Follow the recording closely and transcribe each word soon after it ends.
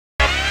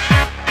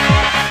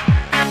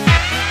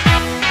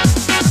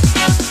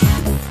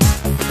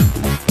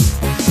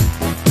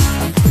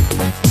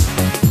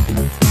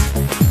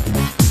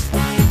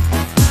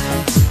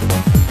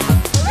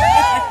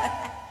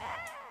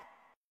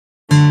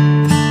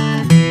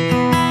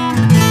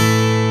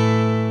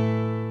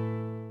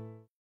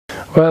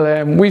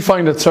We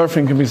find that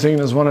surfing can be seen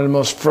as one of the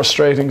most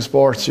frustrating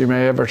sports you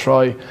may ever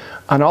try,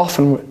 and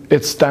often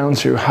it's down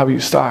to how you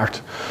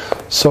start.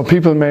 So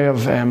people may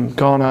have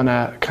gone on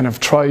a kind of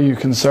try you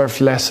can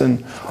surf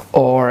lesson,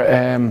 or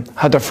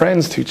had their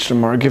friends teach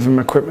them or give them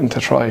equipment to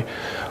try.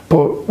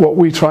 But what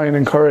we try and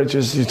encourage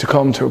is you to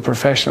come to a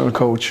professional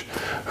coach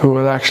who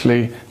will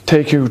actually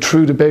take you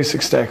through the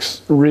basic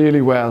steps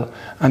really well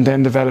and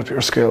then develop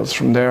your skills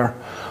from there.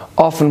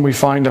 Often we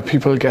find that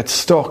people get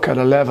stuck at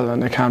a level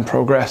and they can't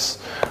progress,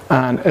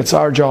 and it's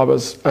our job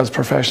as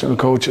professional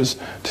coaches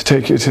to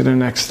take you to the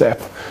next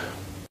step.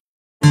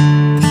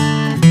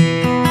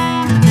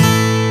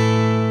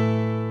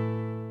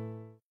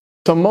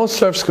 So most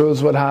surf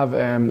schools would have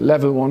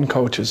level 1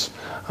 coaches,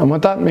 and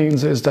what that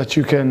means is that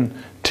you can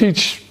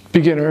teach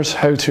beginners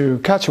how to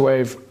catch a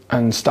wave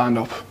and stand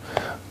up,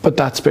 but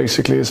that's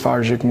basically as far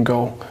as you can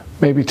go.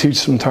 Maybe teach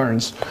some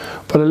turns.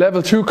 But a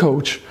level 2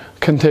 coach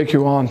can take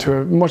you on to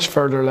a much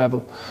further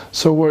level.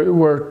 So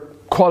we're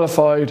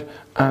qualified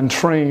and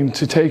trained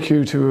to take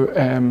you to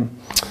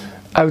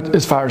out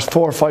as far as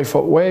 4 or 5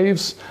 foot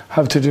waves,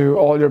 how to do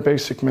all your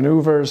basic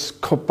maneuvers,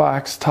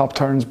 cutbacks, top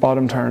turns,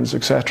 bottom turns,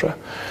 etc.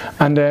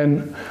 And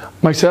then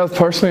myself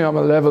personally, I'm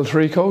a level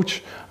 3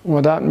 coach.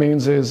 What that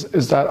means is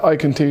that I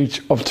can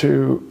teach up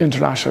to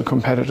international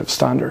competitive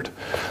standard.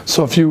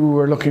 So if you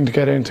were looking to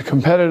get into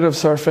competitive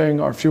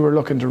surfing, or if you were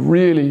looking to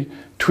really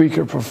tweak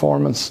your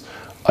performance,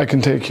 I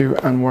can take you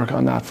and work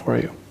on that for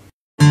you.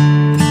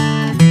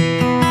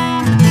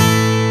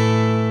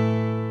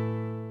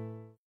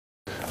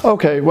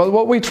 Okay, well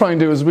what we try and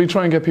do is we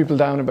try and get people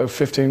down about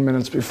 15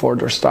 minutes before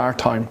their start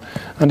time.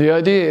 And the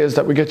idea is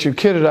that we get you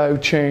kitted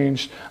out,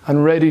 changed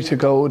and ready to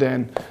go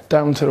then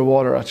down to the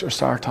water at your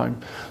start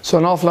time. So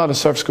an awful lot of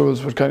surf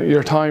schools would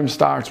your time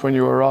starts when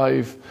you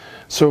arrive.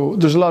 So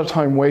there's a lot of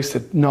time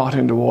wasted not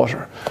in the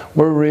water.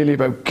 We're really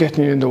about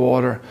getting you in the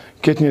water,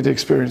 getting you the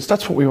experience.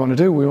 That's what we want to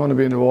do. We want to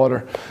be in the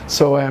water.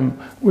 So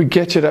we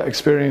get you that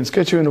experience,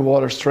 get you in the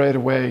water straight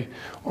away,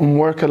 and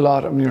work a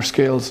lot on your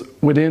skills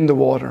within the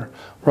water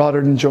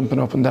rather than jumping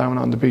up and down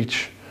on the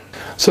beach.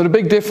 So the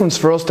big difference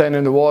for us then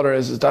in the water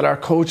is that our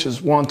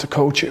coaches want to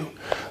coach you.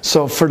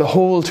 So for the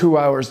whole 2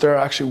 hours, they're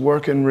actually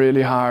working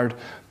really hard.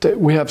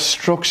 We have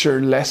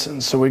structured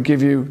lessons, so we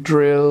give you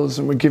drills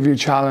and we give you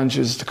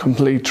challenges to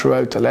complete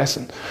throughout the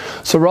lesson.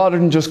 So rather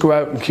than just go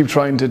out and keep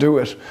trying to do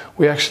it,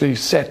 we actually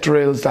set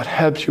drills that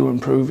help you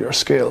improve your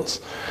skills.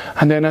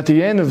 And then at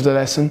the end of the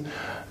lesson,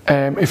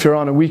 if you're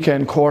on a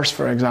weekend course,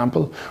 for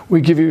example,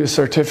 we give you a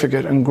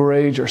certificate and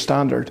grade your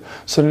standard.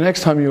 So the next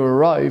time you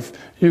arrive,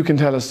 you can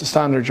tell us the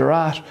standard you're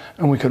at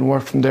and we can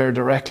work from there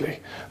directly.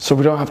 So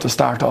we don't have to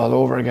start all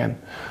over again.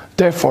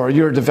 Therefore,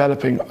 you're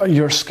developing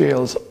your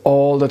skills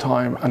all the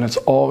time, and it's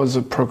always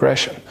a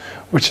progression,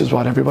 which is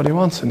what everybody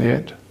wants in the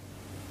end.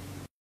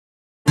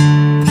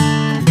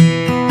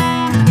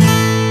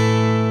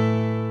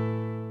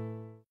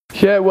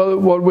 Yeah, well,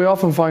 what we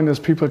often find is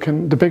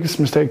the biggest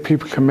mistake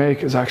people can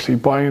make is actually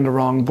buying the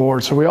wrong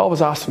board. So we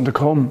always ask them to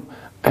come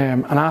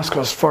and ask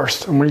us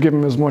first, and we'll give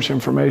them as much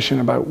information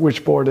about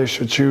which board they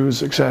should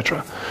choose,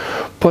 etc.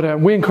 But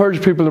we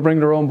encourage people to bring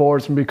their own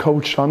boards and be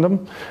coached on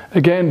them.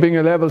 Again, being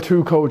a level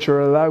 2 coach,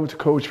 you're allowed to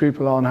coach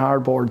people on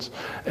hard boards.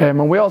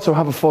 And we also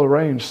have a full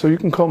range, so you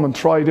can come and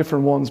try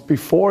different ones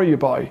before you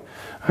buy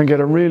and get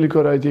a really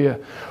good idea.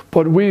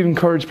 But we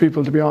encourage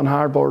people to be on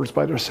hard boards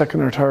by their 2nd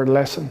or 3rd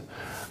lesson.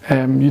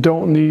 You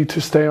don't need to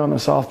stay on a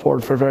soft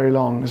board for very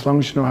long, as long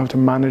as you know how to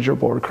manage your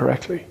board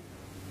correctly.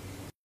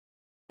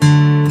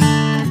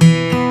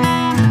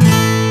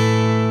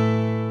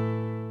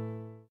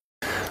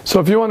 So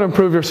if you want to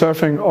improve your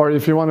surfing, or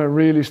if you want to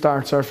really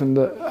start surfing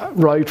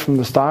right from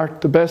the start,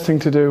 the best thing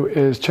to do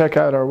is check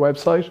out our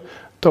website,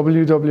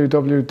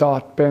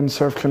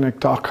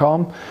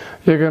 www.bensurfclinic.com.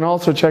 You can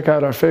also check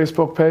out our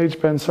Facebook page,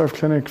 Ben Surf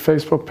Clinic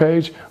Facebook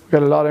page. We've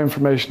got a lot of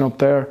information up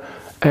there.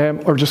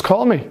 Or just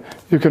call me.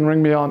 You can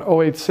ring me on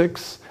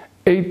 086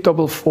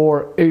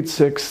 844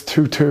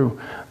 8622,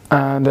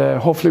 and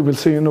hopefully we'll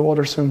see you in the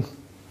water soon.